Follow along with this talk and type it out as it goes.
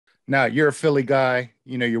Now, you're a Philly guy.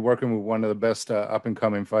 You're working with one of the best up and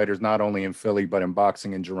coming fighters, not only in Philly, but in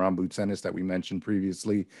boxing, and Jaron Ennis that we mentioned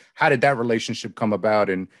previously. How did that relationship come about,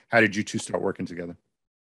 and how did you two start working together?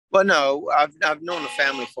 Well, no, I've known the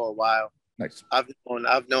family for a while. Nice.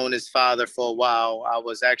 I've known his father for a while. I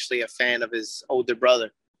was actually a fan of his older brother,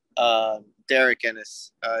 Derek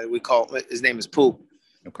Ennis. We call his name is Pooh.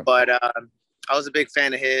 Okay. But I was a big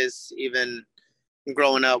fan of his. Even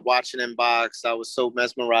growing up watching him box, I was so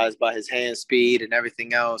mesmerized by his hand speed and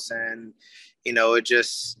everything else. And it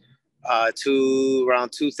just to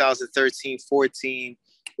around 2013, 14,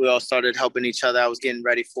 we all started helping each other. I was getting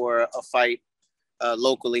ready for a fight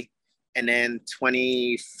locally. And then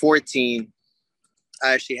 2014,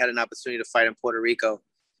 I actually had an opportunity to fight in Puerto Rico,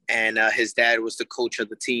 and his dad was the coach of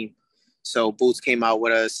the team. So Boots came out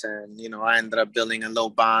with us, and I ended up building a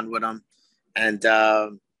little bond with him. And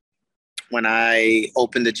when I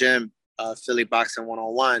opened the gym, Philly Boxing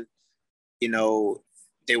 101,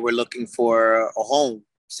 they were looking for a home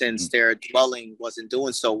since their dwelling wasn't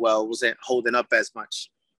doing so well, wasn't holding up as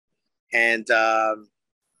much. And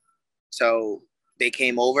so they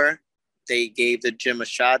came over, they gave the gym a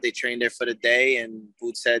shot, they trained there for the day, and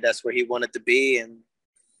Boots said that's where he wanted to be. And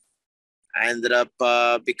I ended up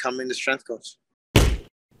becoming the strength coach.